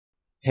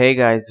Hey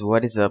guys,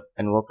 what is up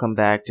and welcome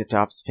back to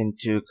Top Spin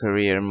 2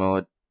 career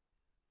mode.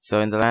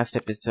 So in the last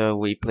episode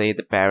we played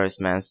the Paris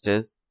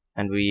Masters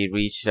and we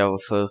reached our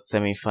first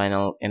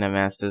semi-final in a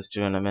Masters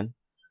tournament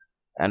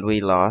and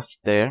we lost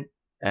there.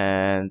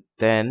 And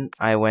then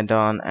I went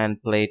on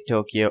and played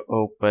Tokyo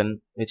Open,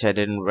 which I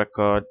didn't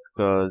record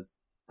because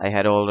I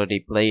had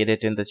already played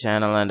it in the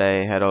channel and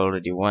I had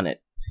already won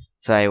it.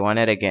 So I won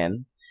it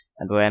again.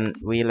 And when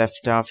we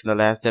left off in the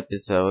last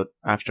episode,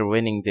 after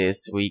winning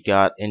this, we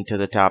got into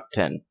the top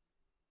 10.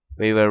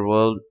 We were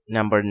world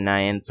number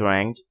 9th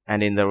ranked,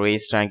 and in the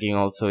race ranking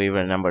also we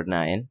were number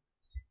 9.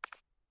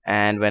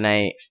 And when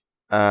I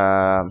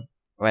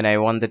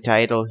won the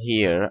title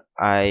here,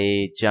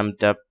 I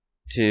jumped up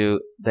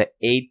to the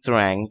 8th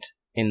ranked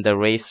in the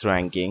race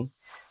ranking,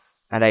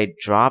 and I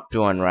dropped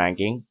one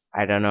ranking,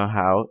 I don't know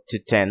how, to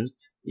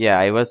 10th. Yeah,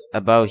 I was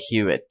above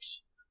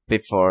Hewitt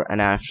before, and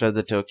after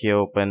the Tokyo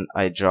Open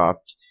I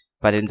dropped,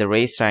 but in the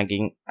race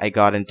ranking I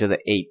got into the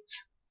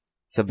 8th.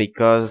 So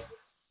because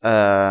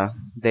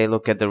they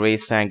look at the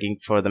race ranking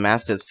for the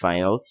Masters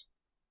finals,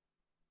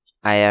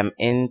 I am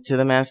into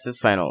the Masters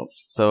finals,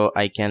 so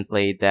I can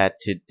play that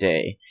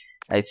today.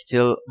 I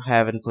still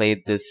haven't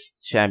played this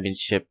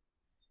championship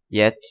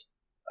yet.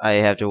 I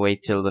have to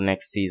wait till the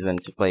next season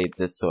to play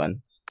this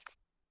one.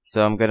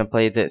 So I'm gonna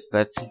play this.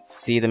 Let's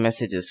see the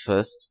messages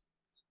first.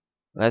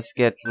 Let's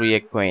get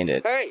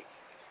reacquainted. Hey,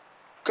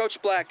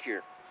 Coach Black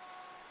here.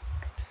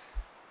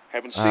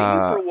 Haven't seen you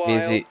for a while.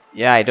 Busy.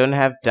 Yeah, I don't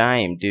have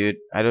time, dude.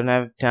 I don't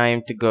have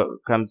time to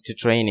come to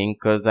training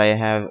because I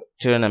have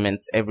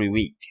tournaments every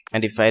week.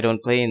 And if I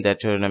don't play in the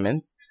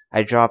tournaments,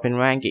 I drop in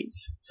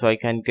rankings. So I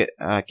can get.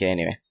 Okay,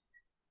 anyway.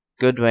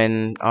 Good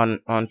win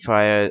on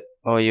fire.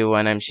 Oh, you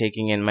won. I'm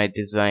shaking in my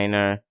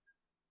designer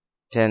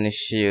tennis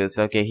shoes.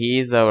 Okay,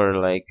 he's our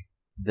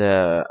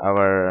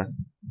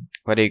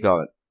what do you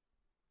call it?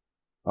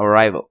 Our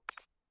rival.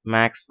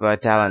 Max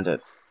but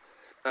talented.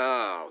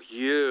 Oh,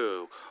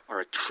 you are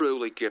a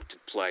truly gifted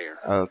player.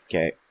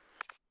 Okay.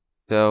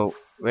 So,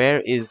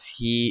 where is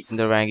he in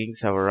the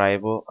rankings, our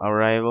rival? Our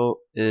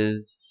rival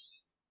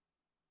is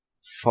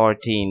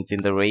 14th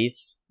in the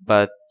race,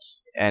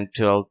 and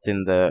 12th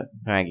in the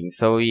rankings.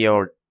 So, we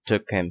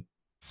overtook him.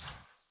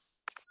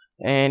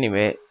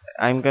 Anyway,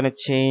 I'm gonna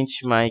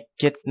change my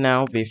kit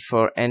now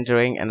before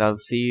entering, and I'll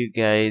see you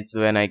guys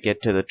when I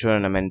get to the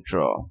tournament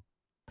draw.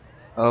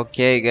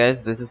 Okay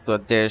guys, this is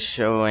what they're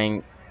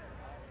showing.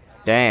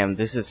 Damn,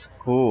 this is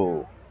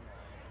cool.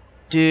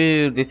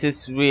 Dude, this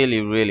is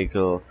really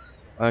cool.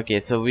 Okay,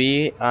 so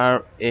we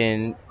are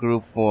in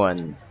group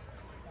 1.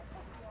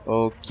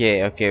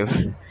 Okay.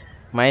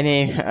 My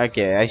name,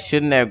 okay, I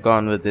shouldn't have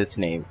gone with this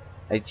name.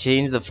 I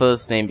changed the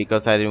first name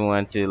because I didn't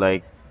want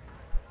to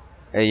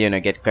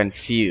get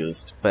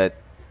confused. But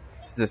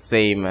it's the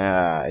same,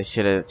 I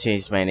should have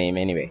changed my name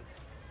anyway.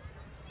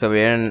 So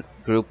we're in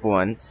group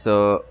 1,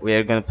 so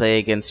we're gonna play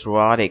against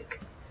Roddick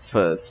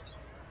first.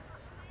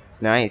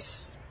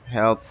 Nice.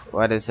 Help.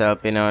 What is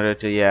help in order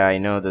to... Yeah, I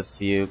know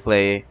this. You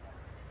play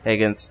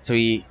against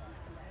 3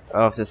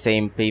 of the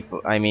same people.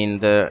 I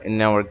mean,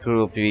 in our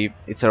group,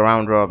 it's a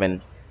round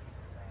robin.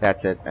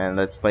 That's it. And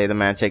let's play the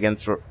match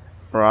against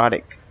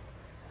Roddick.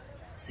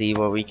 See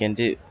what we can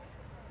do.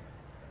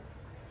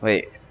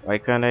 Wait, why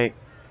can't I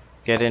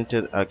get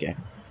into... Okay.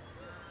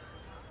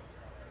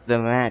 The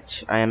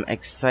match. I am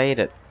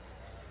excited.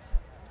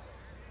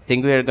 I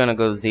think we are gonna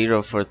go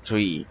 0 for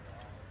 3.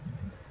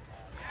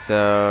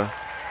 So,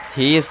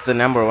 he is the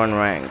number 1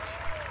 ranked.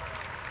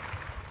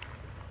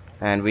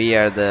 And we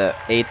are the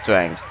 8th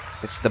ranked.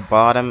 It's the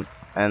bottom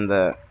and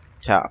the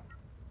top.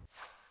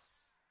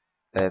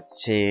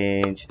 Let's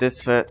change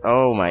this for...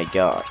 Oh my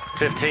god.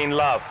 15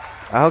 love.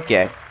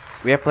 Okay.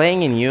 We are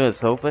playing in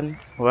US Open?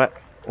 What?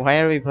 Why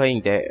are we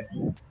playing there?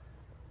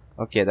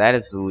 Okay, that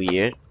is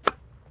weird.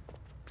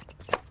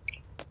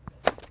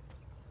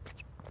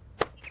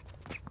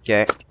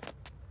 Okay.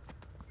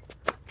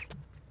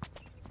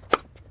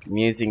 I'm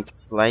using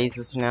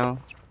slices now.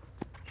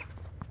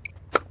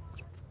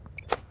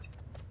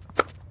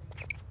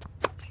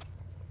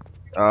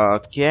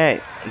 Okay.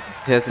 It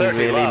doesn't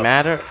really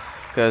matter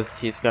because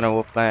he's gonna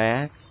whoop my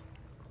ass.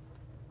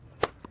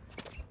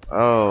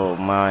 Oh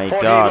my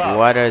god,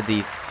 what are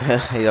these?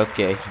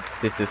 Okay,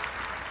 this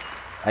is...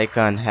 I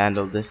can't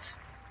handle this.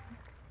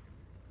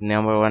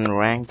 Number 1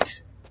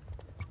 ranked.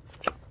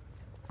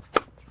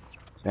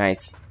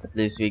 Nice. At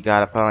least we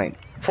got a point.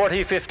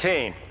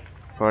 40-15.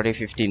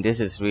 40-15. This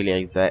is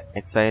really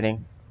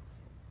exciting.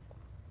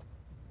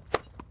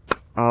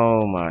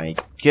 Oh my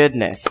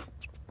goodness.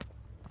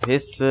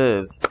 His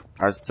serves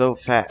are so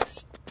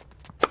fast.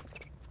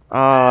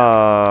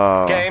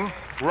 Oh. Game.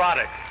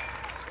 Roddick.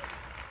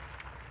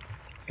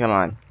 Come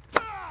on.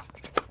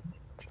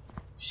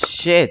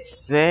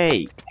 Shit's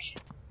sake.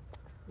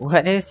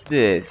 What is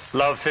this?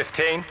 Love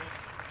 15.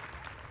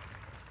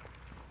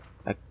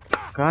 I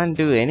can't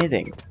do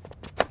anything.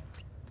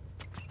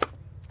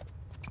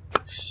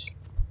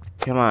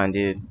 Come on,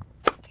 dude.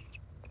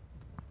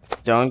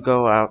 Don't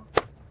go out.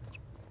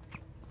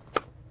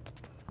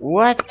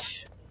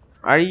 What?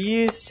 Are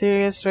you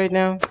serious right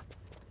now?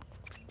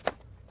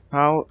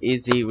 How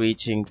is he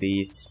reaching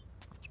these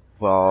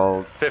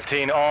balls?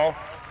 15 all.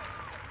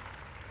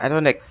 I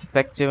don't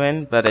expect to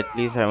win, but at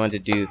least I want to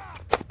do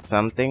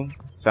something.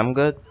 Some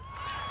good.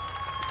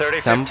 30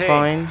 Some 15.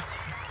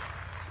 points.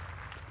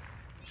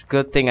 It's a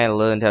good thing I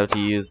learned how to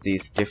use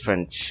these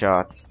different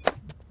shots.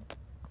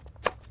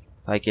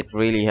 Like, it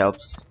really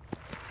helps.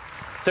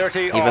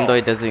 30 all. Even though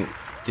it doesn't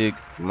do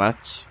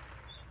much,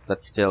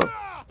 but still.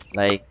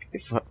 Like,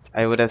 if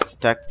I would have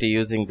stuck to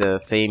using the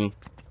same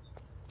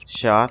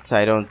shots,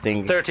 I don't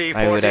think 30,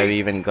 I would have 40.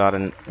 even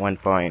gotten 1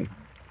 point.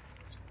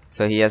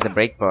 So he has a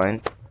break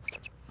point.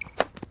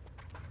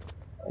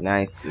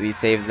 Nice, we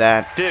saved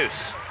that. Deuce.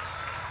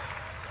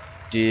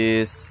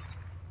 Deuce.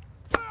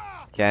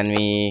 Can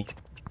we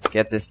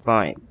get this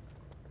point?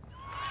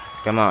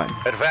 Come on.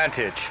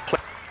 Advantage.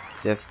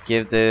 Just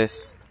give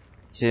this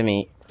to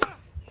me.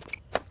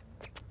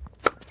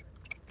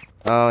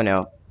 Oh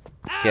no.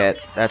 Okay,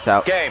 that's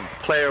out. Game.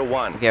 Player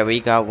 1. Okay, we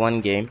got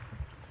 1 game.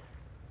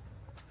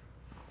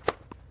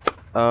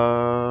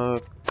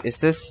 Is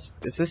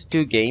this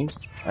 2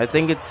 games? I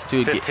think it's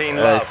 2 games. 15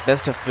 love. It's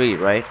best of 3,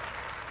 right?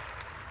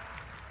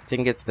 I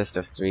think it's best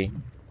of 3.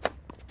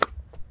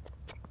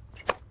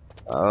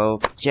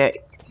 Okay.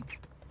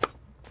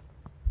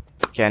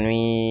 Can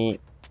we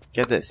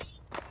get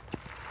this?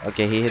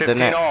 Okay, he hit the 15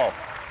 net. all.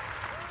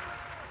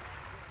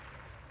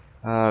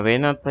 We're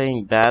not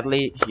playing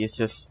badly. He's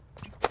just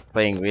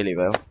playing really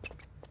well.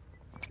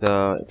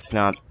 So it's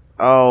not.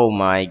 Oh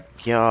my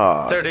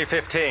god. 30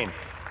 15.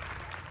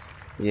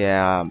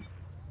 Yeah,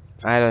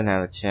 I don't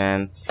have a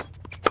chance.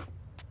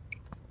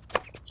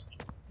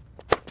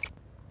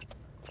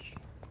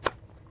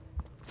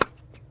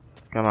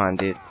 Come on,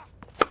 dude.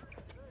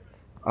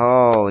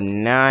 Oh,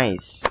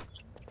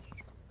 nice.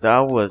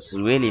 That was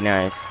really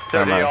nice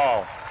from 30 us.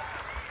 all.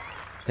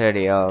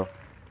 30 all.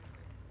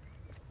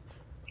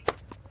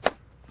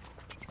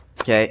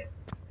 Okay.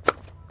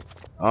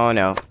 Oh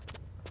no.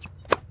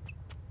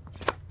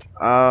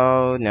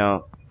 Oh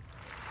no.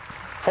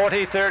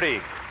 40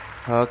 30.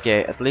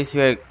 Okay, at least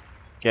we're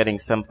getting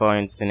some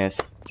points in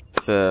his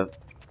serve.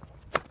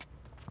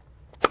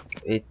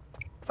 It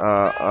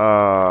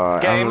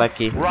Game.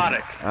 unlucky.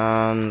 Roddick.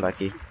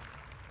 Unlucky.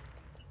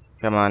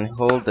 Come on,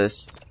 hold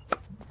this.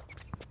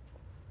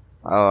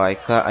 Oh, I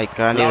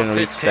can't Love even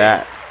reach 15.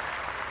 that.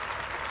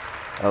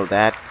 Oh,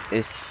 that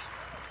is.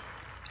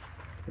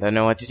 I don't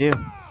know what to do.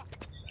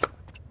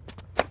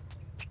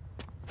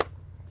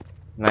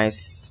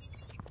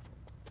 Nice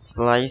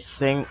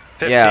slicing.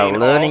 15 Yeah, all.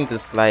 learning the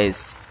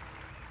slice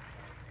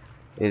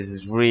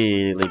is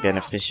really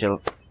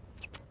beneficial.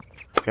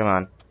 Come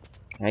on.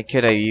 I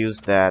could have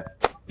used that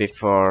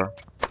before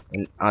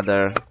in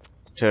other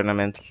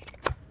tournaments.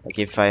 Like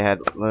if I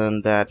had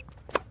learned that.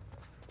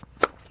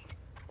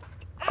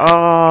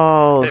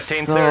 Oh,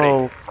 15, so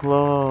 30.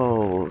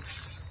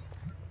 close.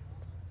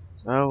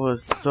 That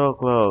was so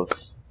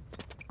close.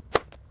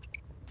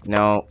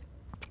 No.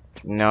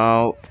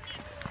 No.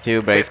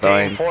 2 break 15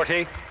 points.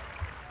 40.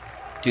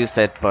 2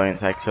 set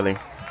points actually.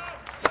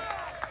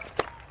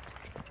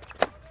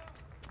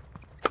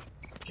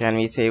 Can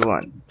we say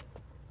 1?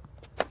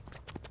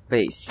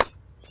 Please.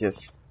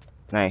 Just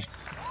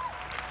nice.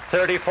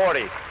 30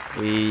 40.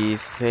 We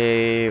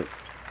say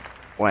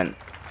 1.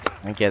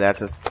 Okay,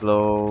 that's a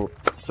slow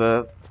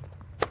serve.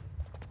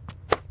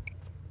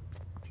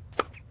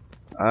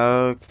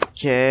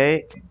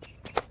 Okay.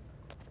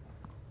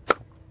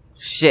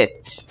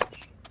 Shit.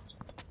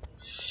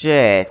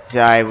 Shit.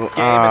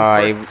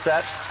 I first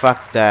set.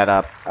 fucked that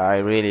up. I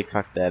really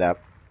fucked that up.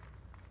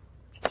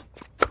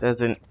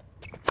 Doesn't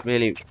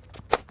really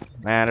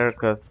matter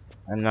because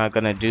I'm not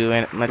gonna do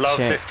much Love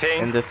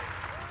 15. in this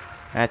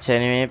match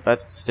anyway,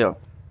 but still.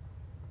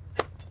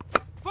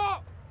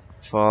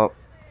 Fall.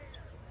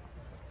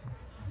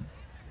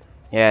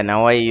 Yeah,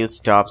 now I use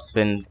top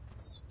spins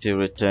to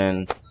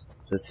return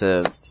the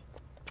serves.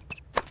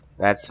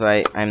 That's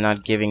why I'm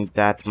not giving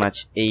that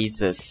much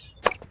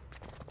aces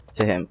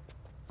to him,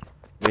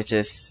 which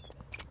is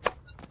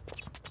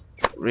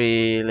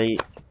really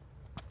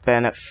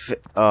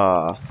benefit.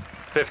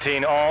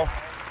 15 all.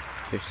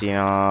 15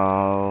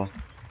 all.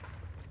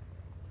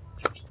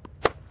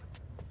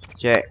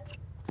 Okay.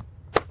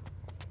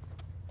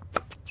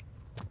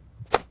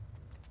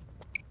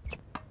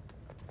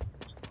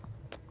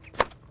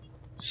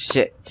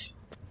 Shit.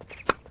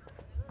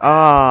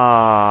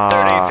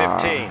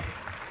 30 15.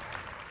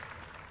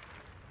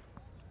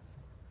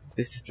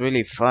 This is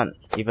really fun,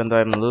 even though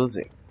I'm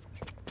losing.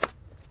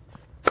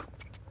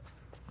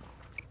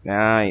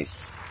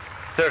 Nice.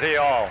 30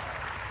 all.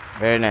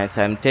 Very nice.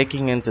 I'm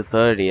taking him to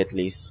 30 at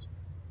least.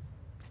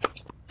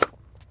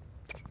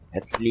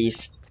 At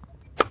least.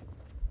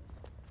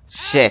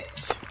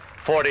 Shit.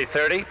 40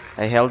 30.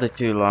 I held it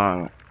too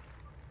long.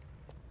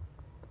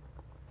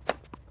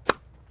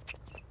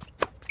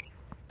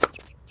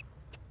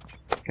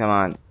 Come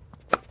on.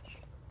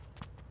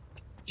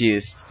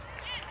 Deuce.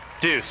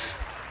 Deuce.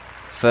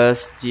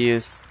 First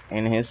deuce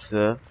in his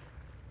serve.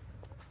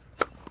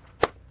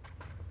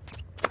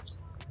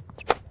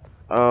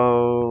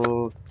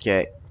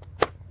 Okay.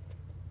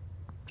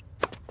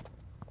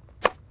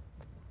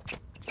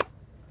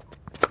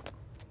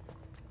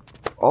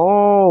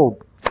 Oh,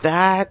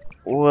 that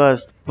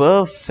was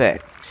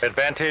perfect.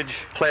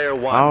 Advantage, player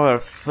one. Our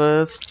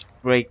first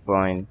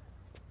breakpoint.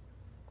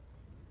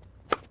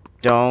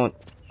 Don't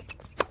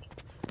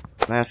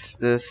mess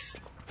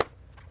this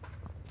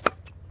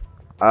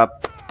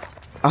up.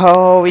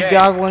 Oh, we Game,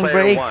 got one player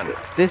break. one.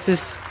 This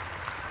is...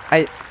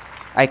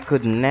 I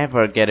could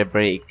never get a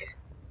break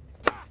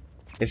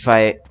if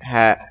I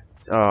had...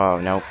 Oh,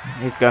 no.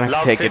 He's gonna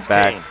Love take 15. it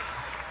back.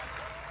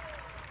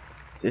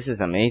 This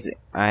is amazing.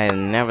 I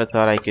never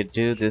thought I could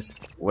do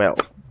this well.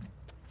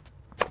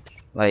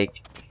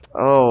 Like,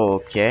 oh,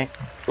 okay.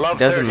 Love It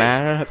doesn't 30.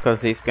 matter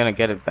because he's gonna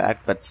get it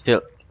back, but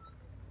still,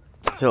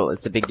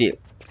 it's a big deal.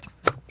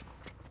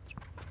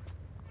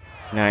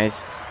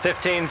 Nice.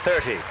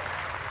 15-30.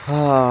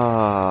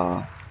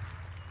 Oh,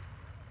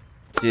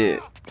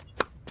 dude.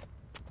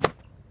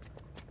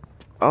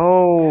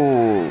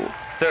 Oh,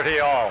 30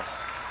 all.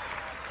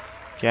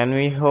 can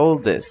we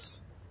hold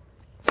this?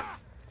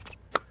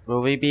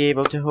 Will we be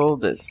able to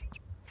hold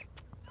this?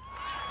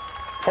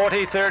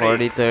 40-30.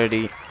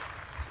 40-30.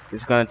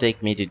 It's gonna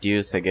take me to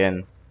deuce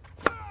again.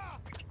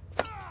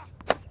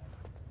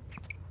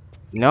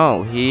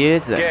 No, he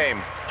isn't.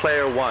 Game,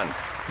 player one.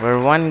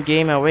 We're one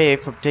game away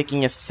from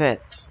taking a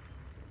set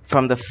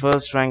from the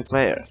first ranked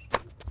player.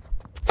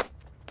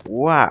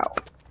 Wow.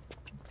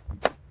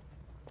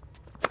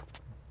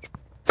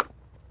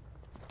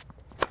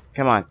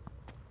 Come on.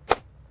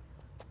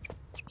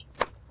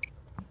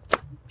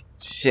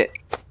 Shit.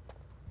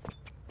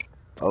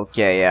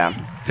 Okay, yeah.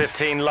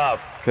 15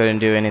 love. Couldn't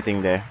do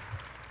anything there.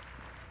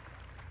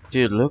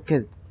 Dude, look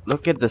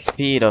at the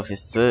speed of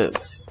his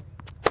serves.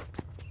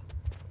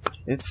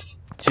 It's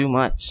too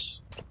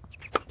much.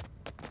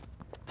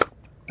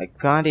 I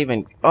can't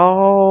even...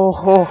 Oh,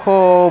 ho,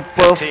 ho,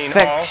 15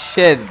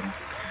 perfection.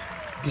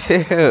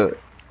 Dude.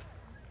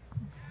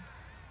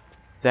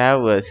 That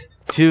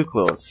was too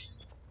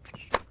close.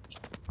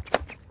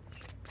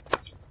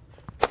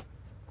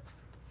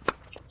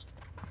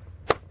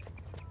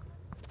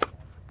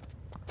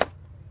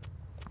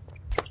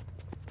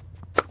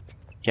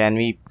 Can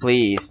we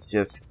please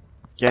just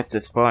get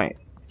this point?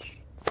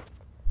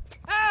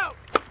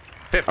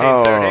 15-30.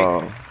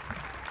 Oh.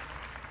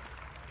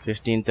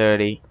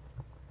 15-30.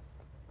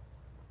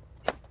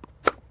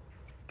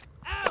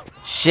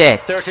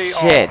 Shit. 30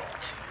 all. Shit.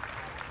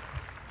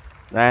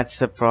 That's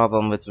the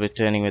problem with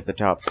returning with the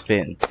top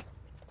spin.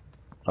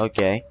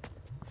 Okay.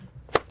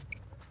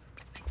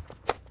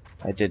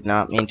 I did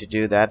not mean to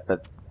do that,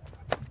 but...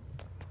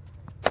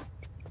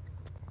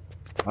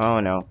 Oh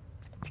no.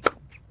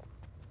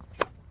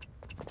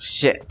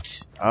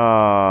 Shit. Oh,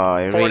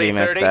 I really 40,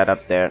 messed 30. that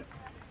up there.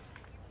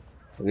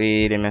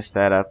 Really messed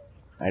that up.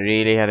 I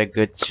really had a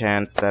good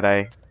chance that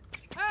I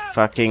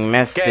fucking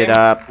messed Game, it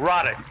up.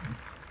 Roddick.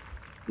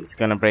 He's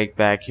gonna break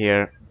back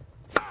here.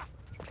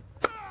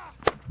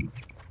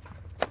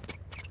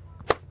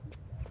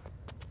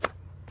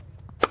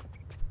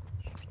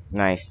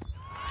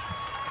 Nice.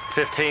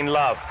 15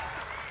 love.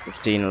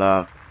 15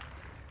 love.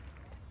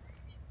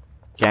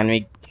 Can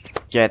we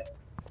get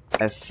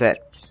a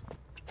set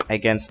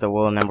against the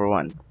world number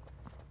one?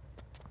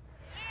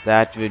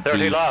 That would 30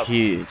 be love.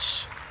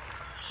 huge.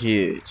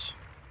 Huge.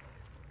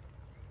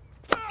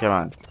 Come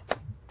on.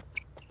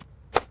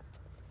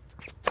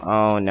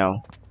 Oh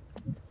no.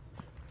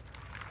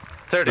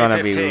 It's 30, gonna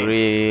 15. be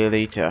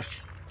really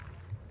tough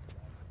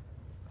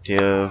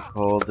to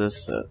hold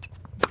this up.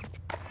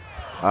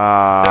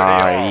 Ah,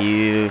 30 all. are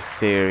you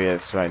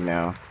serious right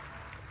now?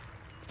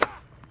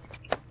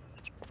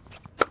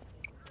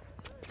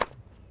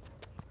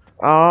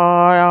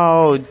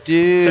 Oh,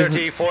 dude.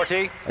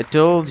 30-40. I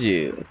told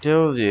you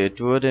it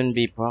wouldn't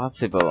be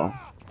possible.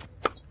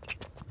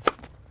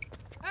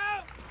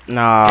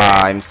 Nah,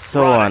 I'm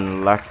so Roddick.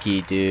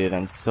 unlucky, dude.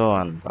 I'm so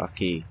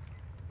unlucky.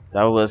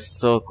 That was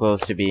so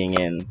close to being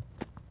in.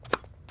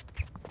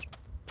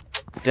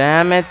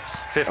 Damn it!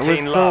 I 15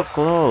 was so love.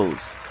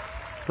 close.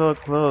 So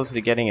close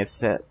to getting a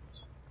set.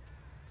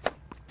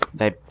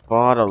 I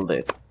bottled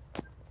it.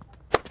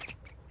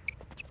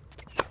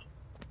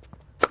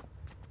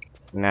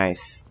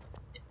 Nice.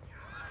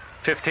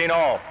 15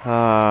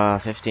 all.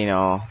 15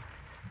 all.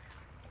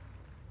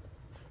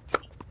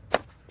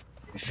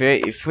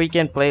 If we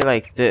can play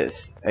like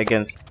this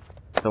against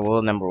the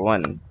world number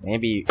one,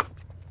 maybe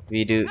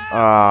we do.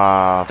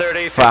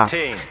 30, fuck.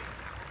 15.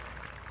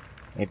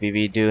 Maybe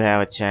we do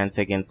have a chance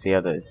against the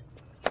others.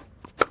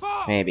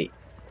 Maybe.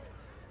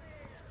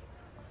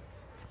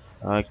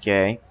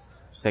 Okay.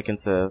 Second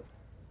serve.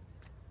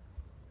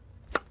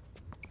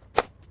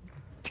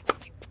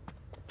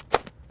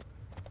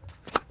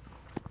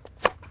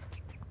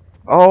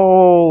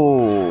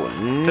 Oh,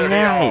 30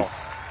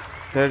 nice.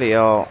 30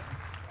 all.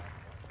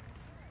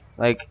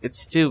 Like,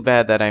 it's too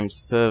bad that I'm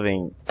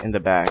serving in the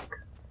back.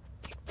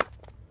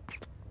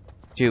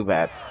 Too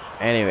bad.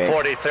 Anyway,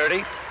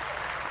 40-30.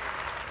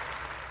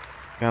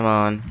 come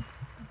on.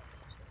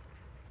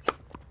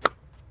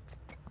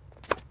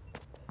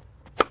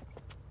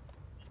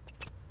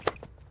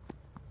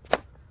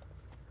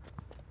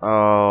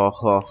 Oh,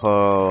 ho,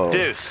 ho.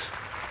 Deuce.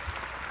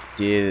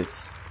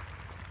 this.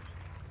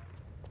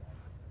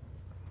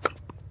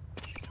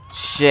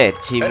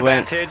 Shit, he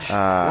went. Advantage,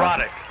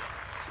 Roddick.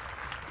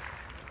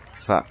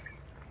 Fuck.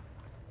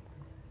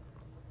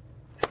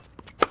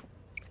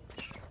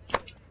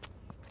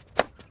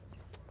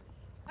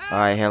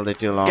 I held it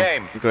too long.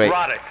 Game, Great.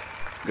 Roddick.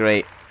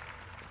 Great.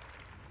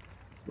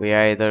 We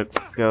either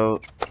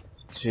go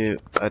to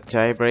a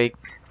tiebreak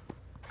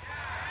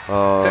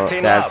or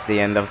 15 that's up. the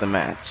end of the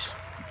match.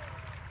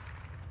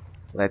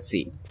 Let's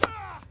see.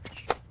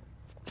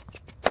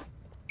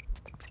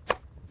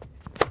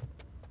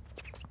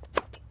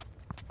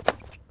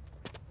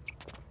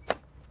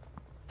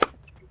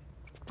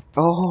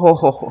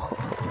 Oh,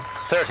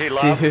 30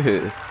 love.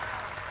 dude.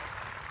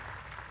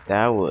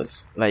 That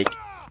was like,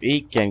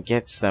 we can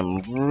get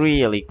some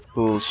really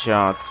cool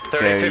shots if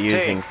 30, they're 15.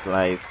 using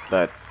slice,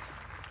 but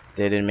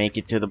didn't make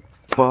it to the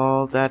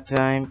ball that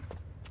time.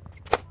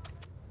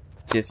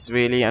 Just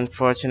really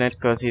unfortunate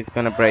because he's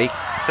gonna break.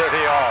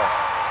 30 all.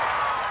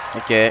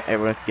 Okay,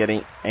 everyone's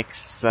getting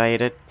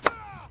excited.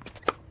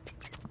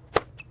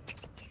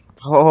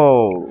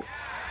 Oh,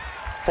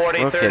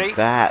 40, look 30. at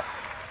that.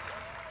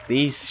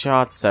 These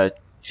shots are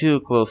too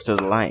close to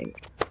the line.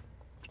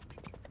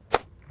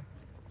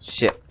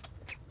 Shit.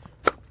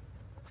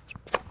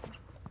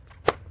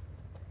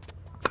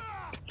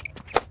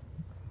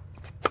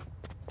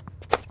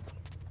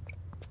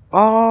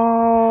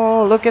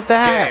 Oh, look at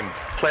that. Game,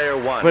 player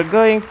one. We're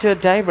going to a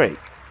tiebreak.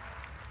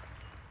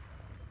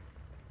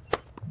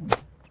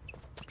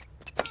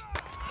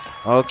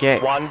 Okay.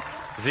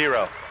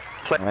 1-0.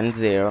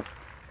 1-0.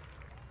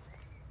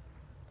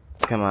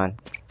 Come on.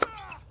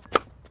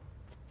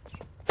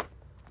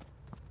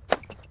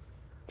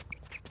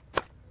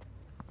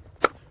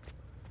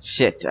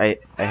 Shit, I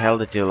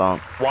held it too long.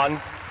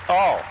 1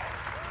 all.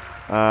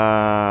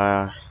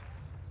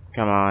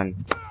 Come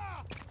on.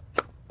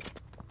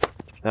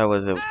 That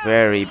was a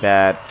very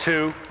bad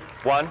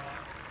 2-1.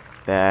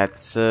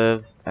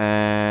 serves,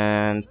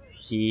 and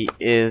he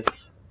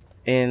is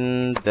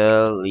in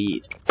the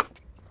lead.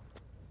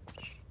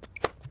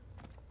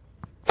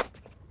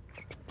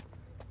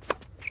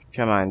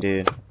 Come on,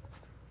 dude.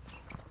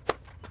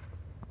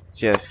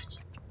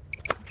 Just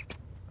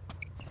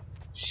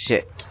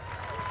shit.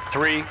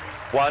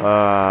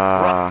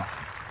 3-1.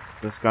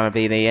 This is gonna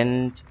be the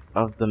end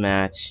of the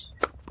match.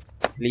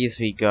 At least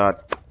we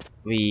got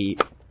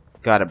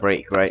a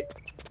break, right?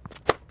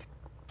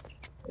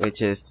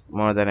 Which is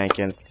more than I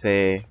can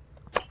say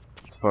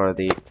for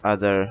the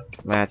other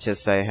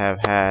matches I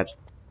have had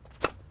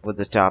with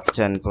the top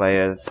 10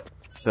 players.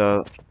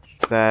 So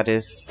that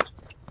is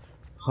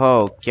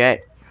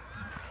okay.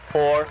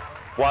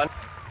 4-1.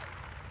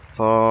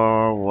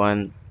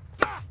 4-1.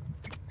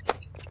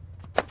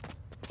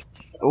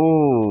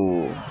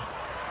 Ooh,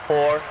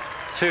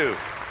 4-2.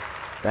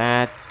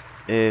 that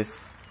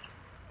is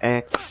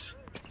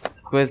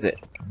exquisite.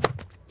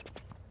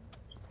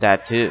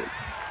 That too.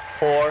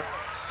 4-3.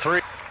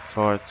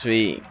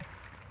 4-3.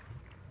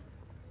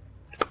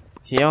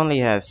 He only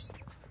has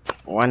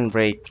one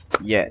break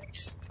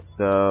yet,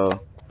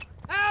 so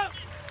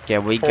okay,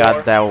 we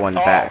got that one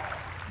back.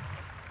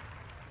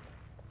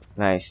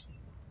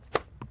 Nice.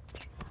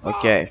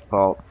 Okay,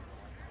 fault.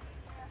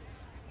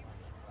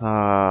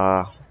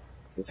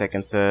 It's the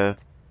second serve.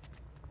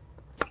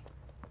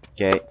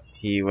 Okay,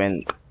 he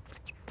went.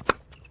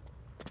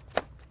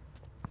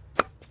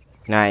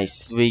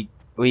 Nice.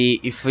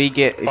 If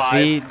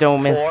we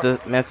don't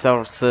mess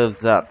our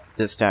serves up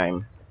this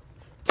time,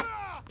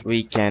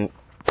 we can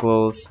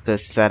close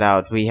this set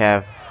out. We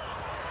have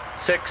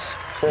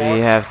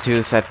 6-4.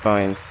 2 set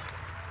points.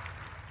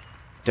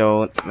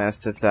 Don't mess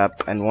this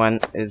up. And one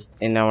is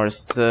in our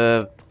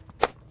serve.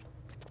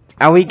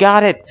 And we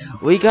got it!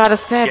 We got a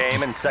set!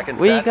 Game and second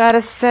We set. got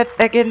a set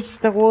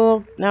against the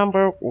world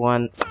number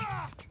 1.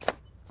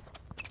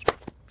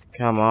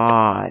 Come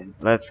on,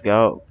 let's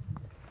go.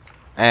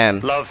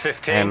 Love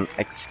 15. I'm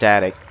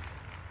ecstatic.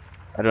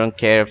 I don't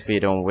care if we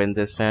don't win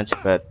this match,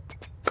 but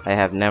I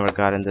have never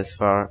gotten this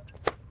far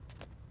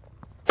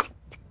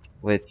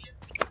with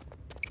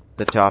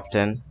the top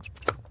 10.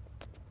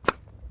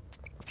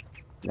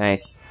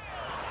 Nice.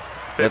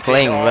 We're 15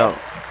 playing all. well.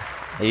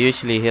 I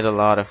usually hit a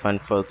lot of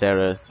unforced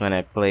errors when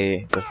I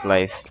play the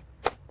slice,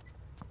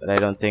 but I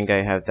don't think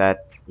I have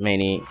that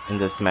many in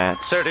this match.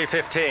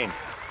 30-15.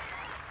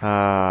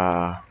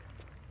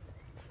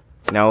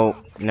 No,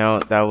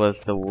 that was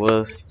the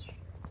worst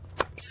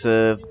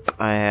serve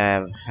I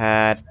have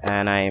had,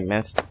 and I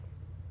messed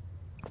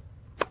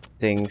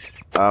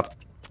things up.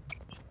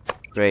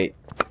 Great.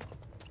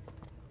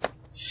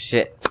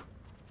 Shit.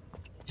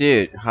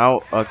 Dude,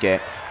 how?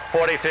 Okay.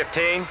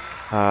 40-15.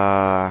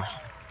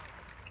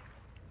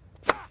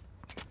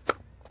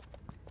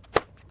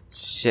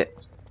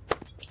 Shit.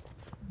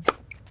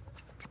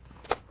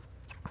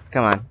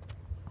 Come on.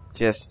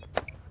 Just.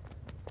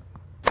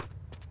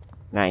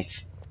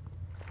 Nice.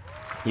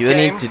 You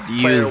Game, need to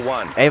player use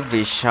one.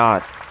 every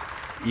shot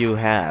you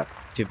have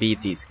to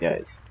beat these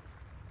guys.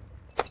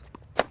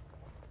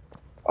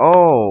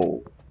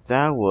 Oh,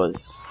 that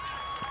was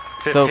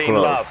So 15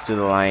 close love. to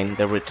the line,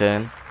 the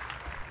return.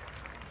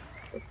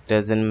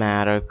 Doesn't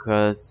matter,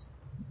 cause...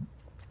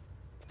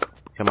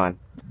 Come on.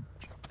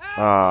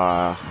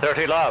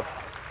 30 love.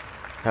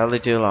 Held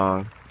it too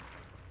long.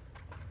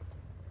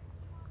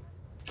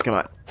 Come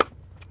on.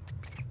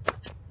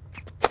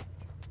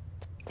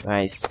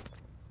 Nice.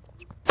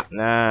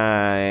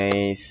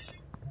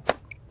 Nice.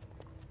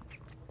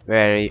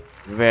 Very,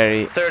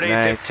 very 30,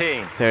 nice.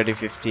 15.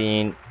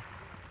 30-15.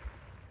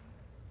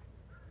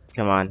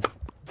 Come on.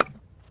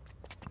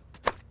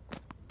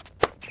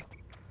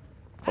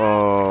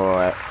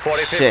 Oh,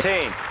 40, shit.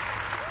 15.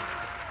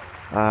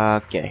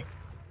 Okay.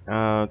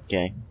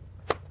 Okay.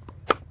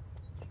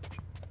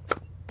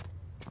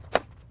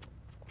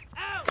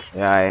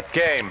 Yeah,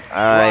 Game.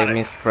 I Roddick.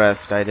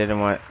 mispressed. I didn't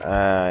want.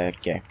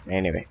 Okay.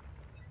 Anyway.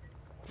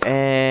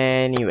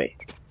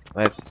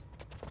 Let's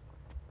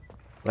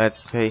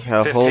see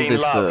how hold 15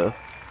 this. love.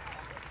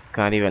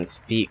 Can't even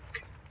speak.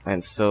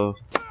 I'm so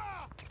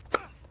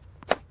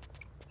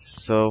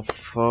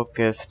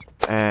focused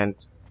and.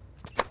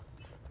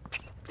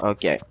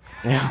 Okay.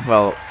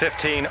 Well,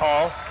 15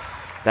 all.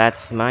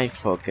 that's my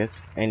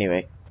focus.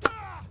 Anyway.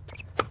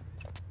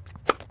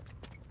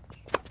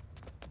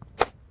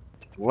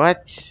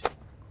 What?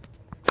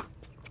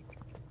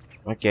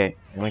 Okay.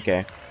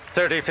 Okay.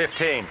 30,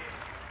 15.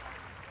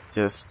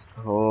 Just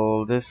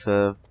hold this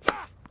up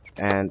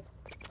and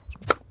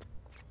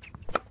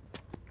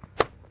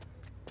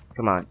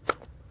come on.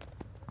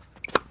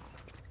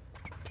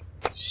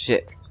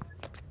 Shit.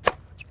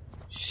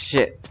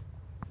 Shit.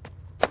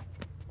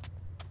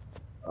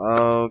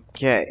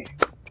 Okay.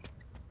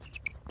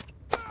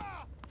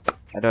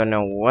 I don't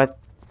know what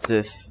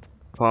this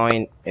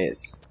point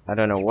is. I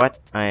don't know what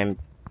I'm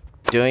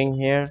doing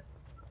here,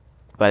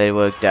 but it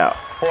worked out.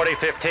 40,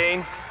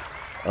 15.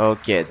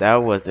 Okay,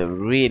 that was a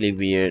really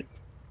weird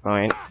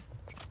point.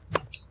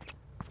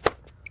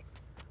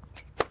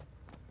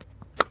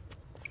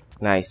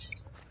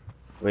 Nice.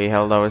 We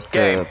held our Game.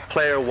 serve.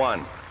 Player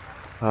 1.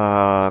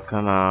 Oh,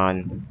 come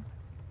on.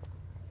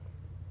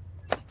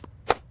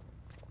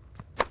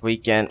 We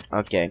can.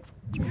 Okay.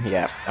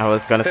 Yeah, I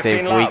was gonna say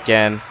 15 we love.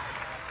 can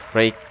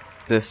break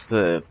this.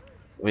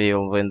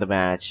 We'll win the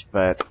match,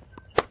 but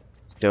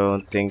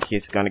don't think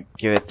he's gonna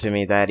give it to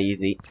me that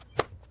easy.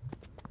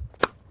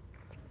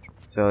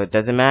 So it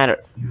doesn't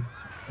matter.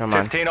 Come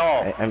on. 15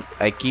 all.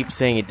 I keep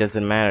saying it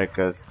doesn't matter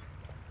because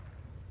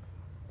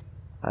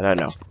I don't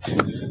know.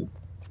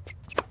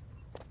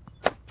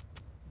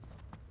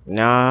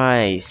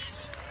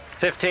 Nice.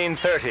 15,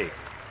 30.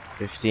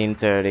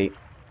 15-30.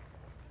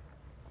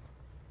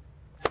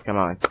 Come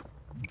on.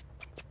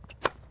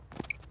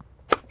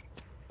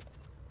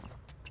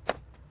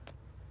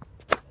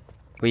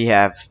 We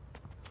have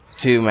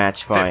 2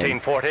 match 15,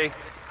 points. 40.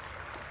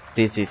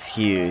 This is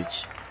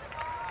huge.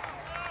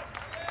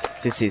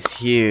 This is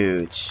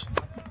huge.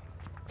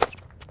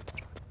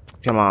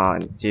 Come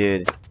on,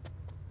 dude.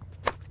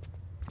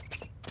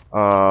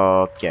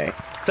 Okay.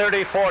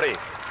 30, 40.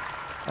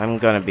 I'm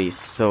gonna be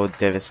so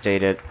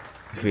devastated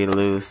if we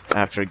lose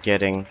after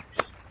getting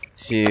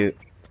 2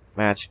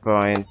 match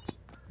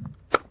points.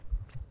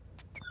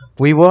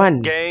 We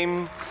won!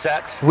 Game,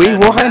 set, We and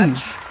won!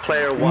 match.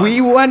 Player 1.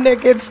 We won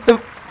against the...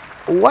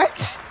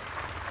 What?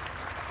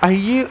 Are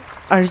you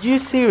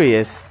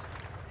serious?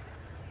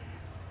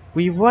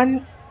 We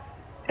won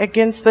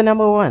against the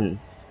number 1.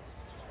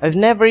 I've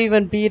never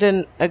even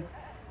beaten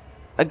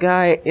a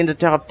guy in the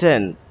top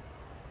 10.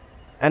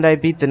 And I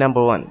beat the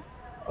number 1.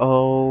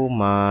 Oh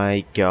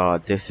my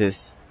god, this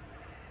is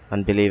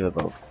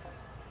unbelievable.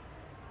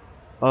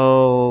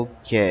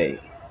 Okay.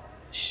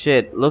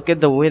 Shit, look at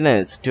the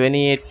winners.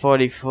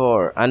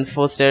 28-44.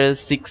 Unforced errors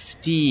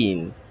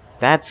 16.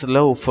 That's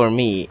low for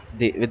me.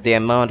 With the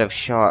amount of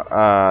shot,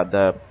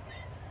 the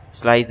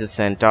slices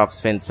and top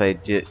spins I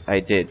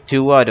did.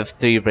 2 out of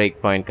 3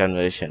 breakpoint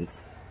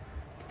conversions.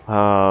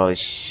 Oh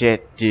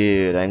shit,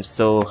 dude. I'm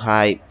so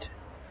hyped.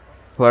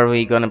 Who are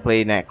we gonna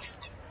play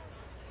next?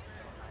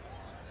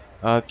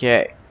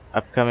 Okay.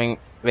 Upcoming.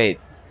 Wait.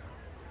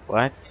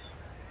 What?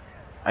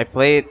 I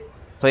played.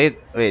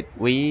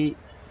 Wait.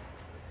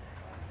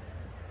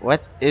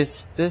 What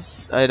is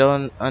this? I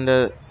don't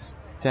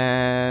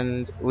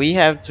understand. We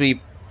have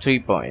 3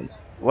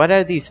 points. What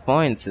are these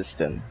point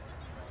system?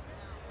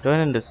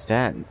 Don't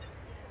understand.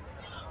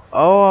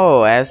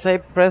 Oh, as I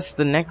press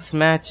the next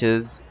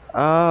matches.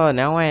 Oh,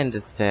 now I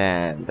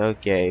understand.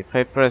 Okay, if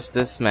I press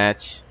this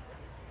match,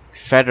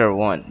 Federer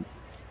won.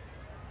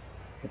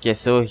 Okay,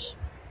 so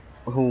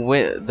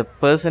the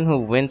person who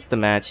wins the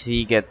match,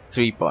 he gets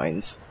 3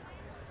 points,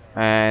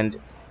 and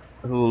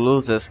who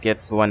loses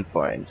gets 1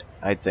 point.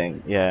 I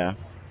think, yeah.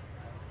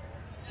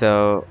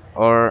 So,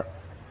 or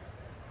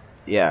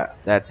yeah,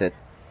 that's it.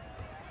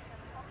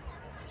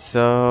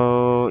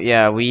 So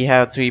yeah, we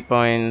have 3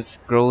 points.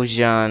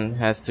 Grosjean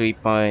has 3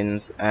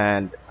 points,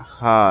 and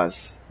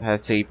Haas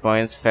has 3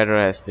 points.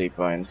 Federer has 3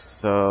 points.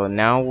 So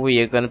now we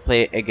are gonna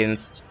play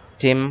against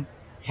Tim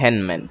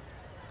Henman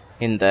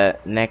in the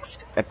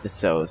next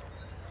episode.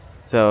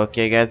 So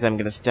okay guys, I'm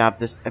gonna stop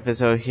this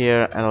episode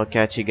here and I'll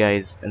catch you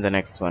guys in the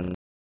next one.